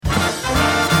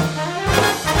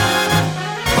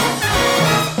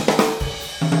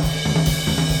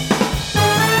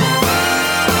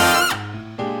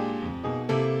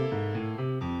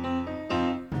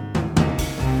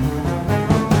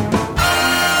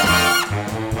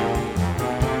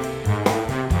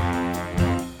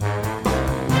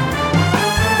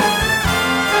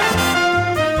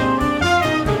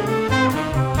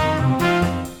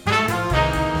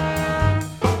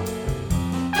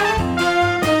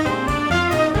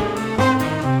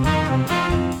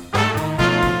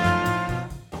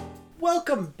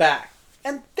Welcome back,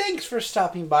 and thanks for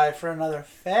stopping by for another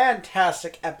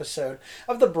fantastic episode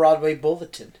of the Broadway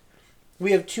Bulletin.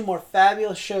 We have 2 more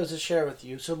fabulous shows to share with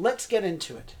you, so let's get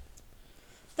into it.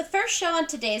 The first show on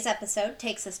today's episode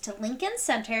takes us to Lincoln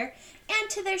Center and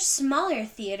to their smaller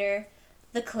theater,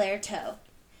 the Clairteau.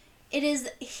 It is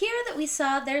here that we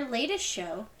saw their latest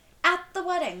show, At the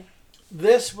Wedding.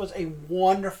 This was a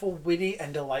wonderful, witty,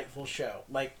 and delightful show.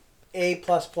 Like, A++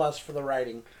 for the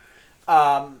writing.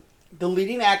 The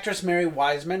leading actress, Mary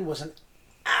Wiseman, was an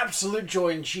absolute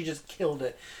joy, and she just killed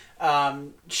it.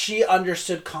 She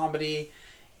understood comedy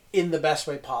in the best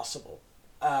way possible.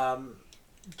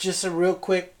 Just a real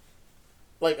quick,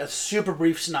 like a super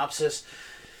brief synopsis.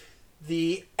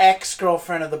 The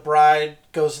ex-girlfriend of the bride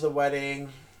goes to the wedding.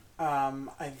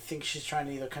 I think she's trying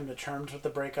to either come to terms with the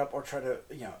breakup or try to,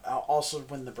 also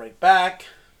win the break back.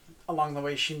 Along the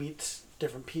way, she meets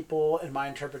different people. In my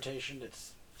interpretation,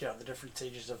 it's, the different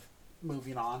stages of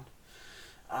moving on.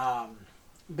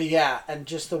 But yeah, and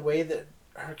just the way that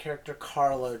her character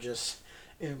Carlo just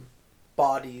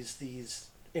embodies these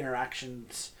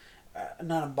interactions,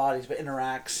 not embodies, but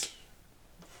interacts.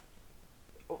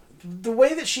 The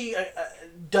way that she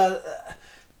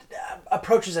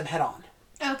approaches them head on.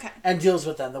 Okay. And deals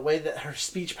with them. The way that her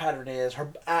speech pattern is,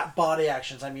 her body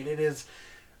actions. I mean, it is,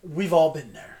 we've all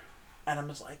been there. And I'm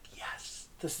just like, yes,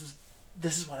 this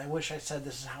is what I wish I said.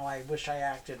 This is how I wish I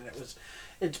acted. And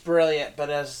it's brilliant. But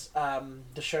as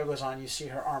the show goes on, you see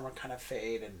her armor kind of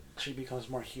fade and she becomes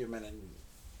more human and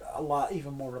a lot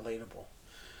even more relatable.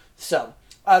 So,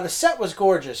 the set was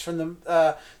gorgeous. From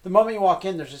the moment you walk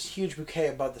in, there's this huge bouquet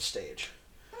above the stage.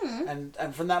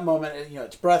 And from that moment,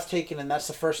 it's breathtaking, and that's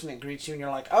the first thing that greets you, and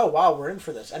you're like, oh, wow, we're in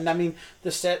for this. And, I mean,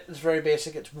 the set is very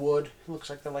basic. It's wood. It looks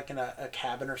like they're, like, in a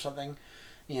cabin or something,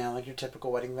 like your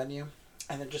typical wedding venue.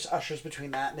 And it just ushers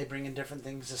between that, and they bring in different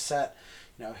things to set.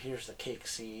 Here's the cake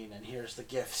scene, and here's the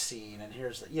gift scene, and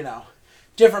here's the,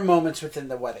 different moments within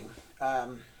the wedding.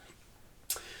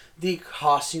 The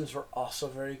costumes were also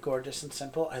very gorgeous and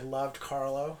simple. I loved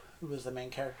Carlo, who was the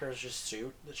main character's just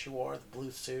suit that she wore, the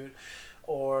blue suit.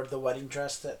 Or the wedding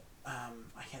dress that, I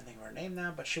can't think of her name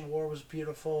now, but she wore was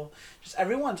beautiful. Just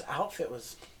everyone's outfit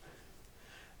was...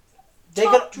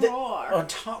 Top drawer.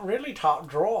 Top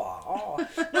drawer. Oh.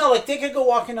 No, like they could go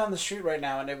walking down the street right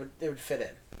now and it would fit in.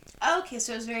 Okay,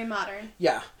 so it was very modern.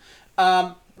 Yeah.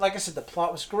 Like I said, the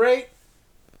plot was great.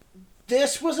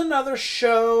 This was another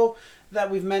show that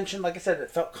we've mentioned. Like I said,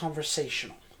 it felt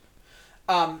conversational.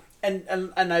 And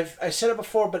I said it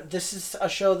before, but this is a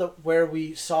show where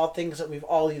we saw things that we've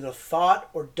all either thought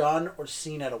or done or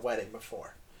seen at a wedding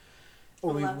before.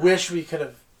 Or we wish we could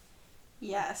have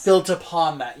built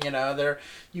upon that,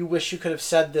 you wish you could have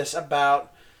said this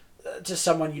about to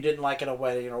someone you didn't like at a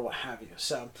wedding or what have you.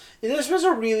 So this was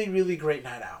a really, really great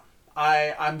night out.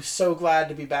 I'm so glad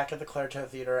to be back at the Clairteau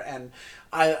Theater, and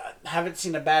I haven't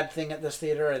seen a bad thing at this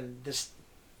theater, and this,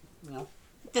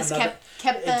 This kept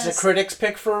It's a critic's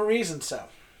pick for a reason, so.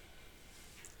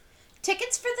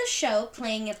 Tickets for the show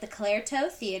playing at the Clairteau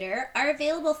Theater are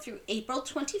available through April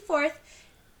 24th,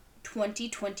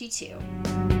 2022.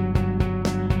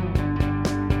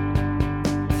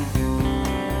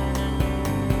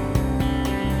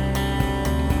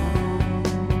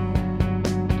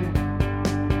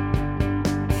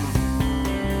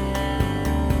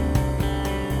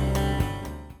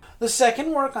 The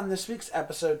second work on this week's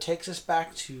episode takes us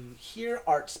back to Here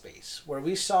Art Space, where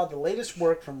we saw the latest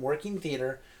work from Working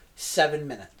Theater, 7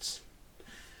 Minutes.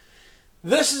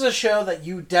 This is a show that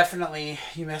you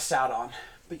missed out on,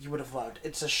 but you would have loved.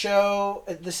 It's a show,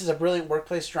 this is a brilliant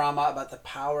workplace drama about the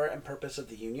power and purpose of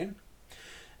the union.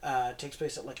 It takes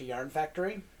place at like a yarn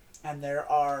factory, and there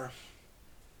are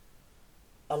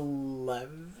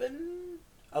 11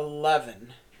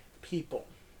 people,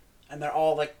 and they're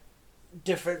all like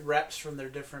different reps from the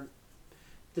different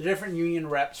union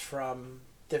reps from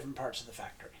different parts of the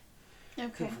factory. Okay.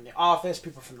 People from the office,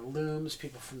 people from the looms,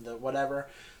 people from the whatever.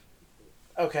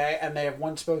 Okay, and they have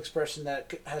one spokesperson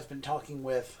that has been talking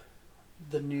with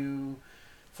the new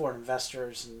foreign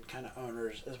investors and kind of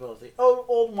owners, as well as the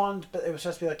old ones, but it was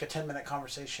supposed to be like a 10-minute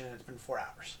conversation, and it's been 4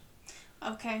 hours.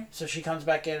 Okay. So she comes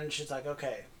back in, and she's like,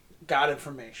 okay, got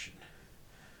information.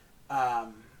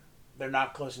 They're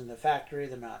not closing the factory.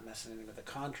 They're not messing with the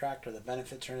contract or the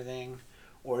benefits or anything,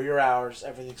 or your hours.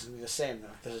 Everything's going to be the same.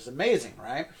 This is amazing,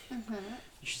 right? Mm-hmm.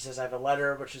 She says, I have a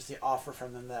letter, which is the offer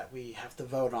from them that we have to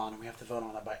vote on, and we have to vote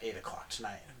on it by 8 o'clock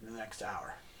tonight, in the next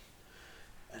hour.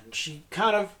 And she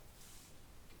kind of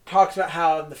talks about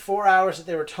how in the 4 hours that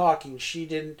they were talking,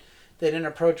 they didn't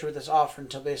approach her with this offer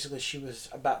until basically she was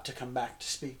about to come back to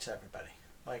speak to everybody.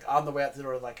 Like, on the way out the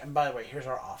door, like, and by the way, here's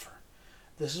our offer.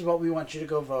 This is what we want you to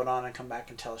go vote on and come back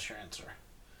and tell us your answer.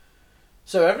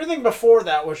 So everything before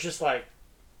that was just like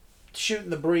shooting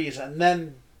the breeze, and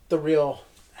then the real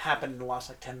happened in the last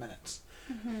like 10 minutes.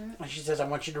 And she says, I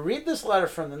want you to read this letter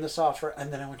from them, this offer,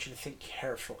 and then I want you to think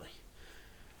carefully.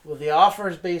 Well, the offer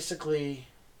is basically,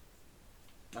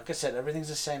 like I said, everything's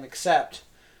the same except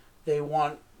they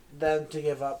want them to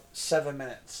give up 7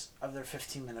 minutes of their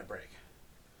 15-minute break.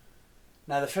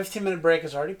 Now, the 15-minute break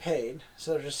is already paid,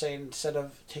 so they're just saying instead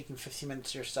of taking 15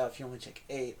 minutes of your stuff, you only take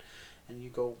 8, and you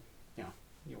go,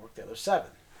 you work the other 7.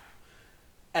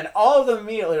 And all of them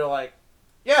immediately are like,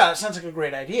 yeah, that sounds like a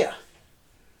great idea.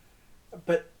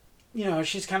 But,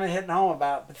 she's kind of hitting home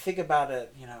about, but think about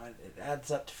it, it adds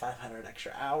up to 500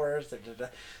 extra hours, from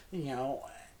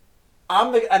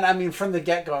the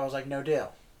get-go, I was like, no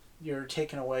deal. You're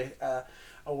taking away a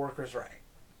worker's right.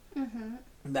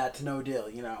 That's no deal,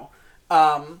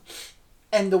 and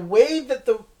the way that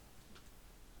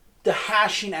the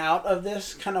hashing out of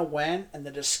this kind of went, and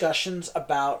the discussions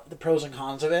about the pros and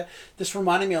cons of it, this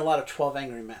reminded me a lot of 12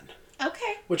 Angry Men.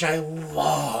 Okay. Which I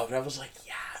loved. I was like,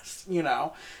 yes.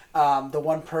 The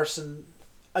one person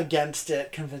against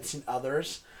it convincing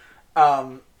others.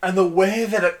 And the way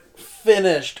that it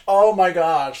finished, oh my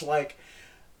gosh. Like,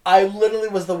 I literally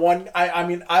was the one,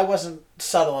 I wasn't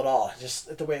subtle at all.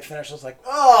 Just the way it finished, I was like,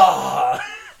 oh.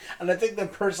 And I think the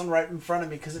person right in front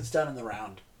of me, because it's done in the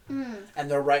round. And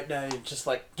they're right now, just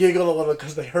like giggled a little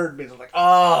because they heard me. They're like,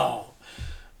 oh.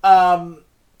 And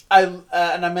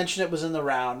I mentioned it was in the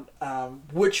round,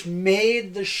 which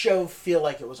made the show feel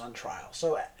like it was on trial.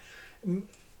 So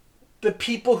the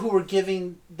people who were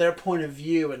giving their point of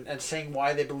view and saying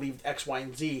why they believed X, Y,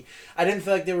 and Z, I didn't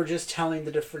feel like they were just telling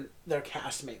their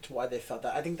castmates why they felt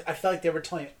that. I felt like they were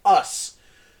telling us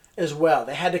as well.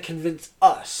 They had to convince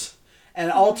us. And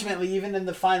ultimately, even in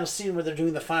the final scene where they're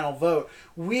doing the final vote,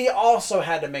 we also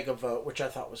had to make a vote, which I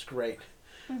thought was great.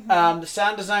 The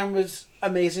sound design was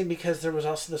amazing because there was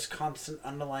also this constant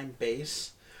underlying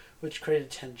bass, which created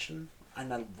tension,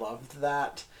 and I loved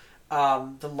that.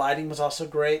 The lighting was also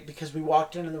great because we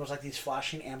walked in and there was like these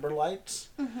flashing amber lights,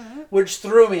 which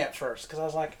threw me at first because I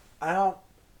was like, I'm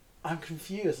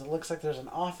confused. It looks like there's an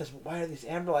office, but why are these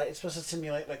amber lights? It's supposed to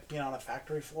simulate like being on a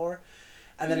factory floor.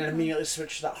 And then it immediately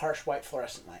switched to that harsh white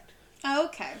fluorescent light. Oh,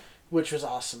 okay. Which was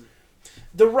awesome.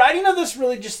 The writing of this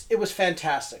really it was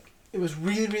fantastic. It was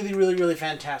really, really, really, really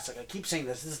fantastic. I keep saying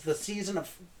this. This is the season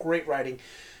of great writing.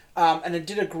 And it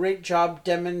did a great job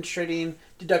demonstrating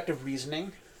deductive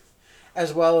reasoning,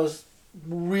 as well as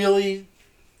really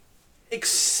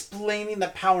explaining the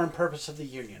power and purpose of the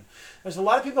union. There's a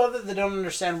lot of people out there that don't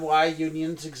understand why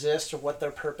unions exist or what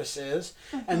their purpose is.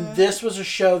 And this was a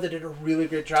show that did a really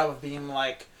great job of being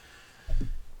like,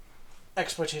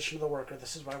 exploitation of the worker,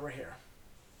 this is why we're here.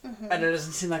 And it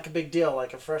doesn't seem like a big deal.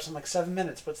 Like at first I'm like 7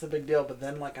 minutes, what's the big deal? But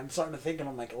then like I'm starting to think and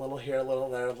I'm like a little here, a little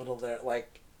there, a little there.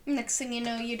 Like next thing you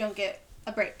know, you don't get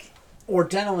a break. Or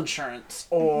dental insurance.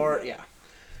 Or, yeah.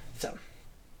 So.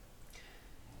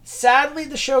 Sadly,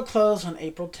 the show closed on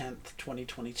April 10th,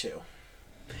 2022.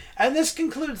 And this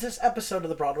concludes this episode of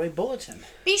the Broadway Bulletin.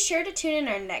 Be sure to tune in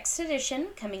our next edition,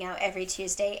 coming out every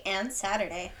Tuesday and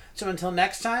Saturday. So until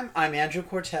next time, I'm Andrew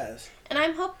Cortez. And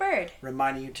I'm Hope Bird.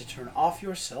 Reminding you to turn off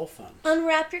your cell phones.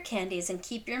 Unwrap your candies and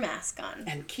keep your mask on.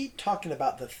 And keep talking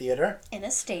about the theater. In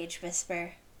a stage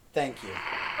whisper. Thank you. Two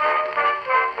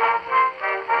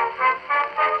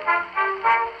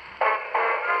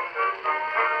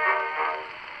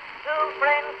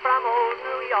friends from old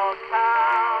New York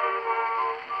town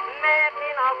met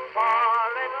in a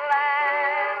foreign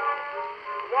land.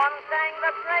 One sang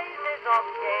the praises of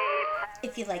Cape.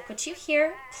 If you like what you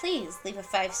hear, please leave a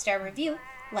 5-star review,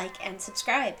 like, and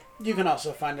subscribe. You can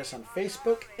also find us on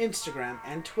Facebook, Instagram,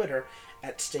 and Twitter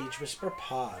at Stage Whisper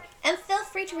Pod. And feel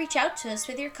free to reach out to us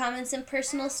with your comments and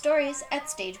personal stories at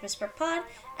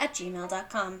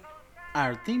stagewhisperpod@gmail.com.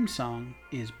 Our theme song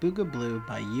is Booga Blue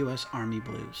by U.S. Army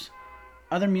Blues.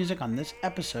 Other music on this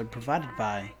episode provided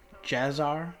by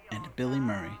Jazzar and Billy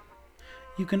Murray.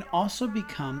 You can also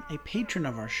become a patron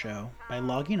of our show by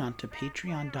logging on to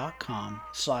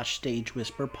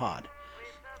patreon.com/stagewhisperpod.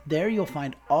 There you'll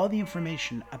find all the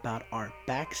information about our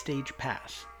backstage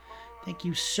pass. Thank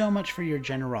you so much for your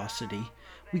generosity.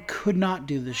 We could not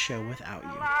do this show without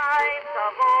you.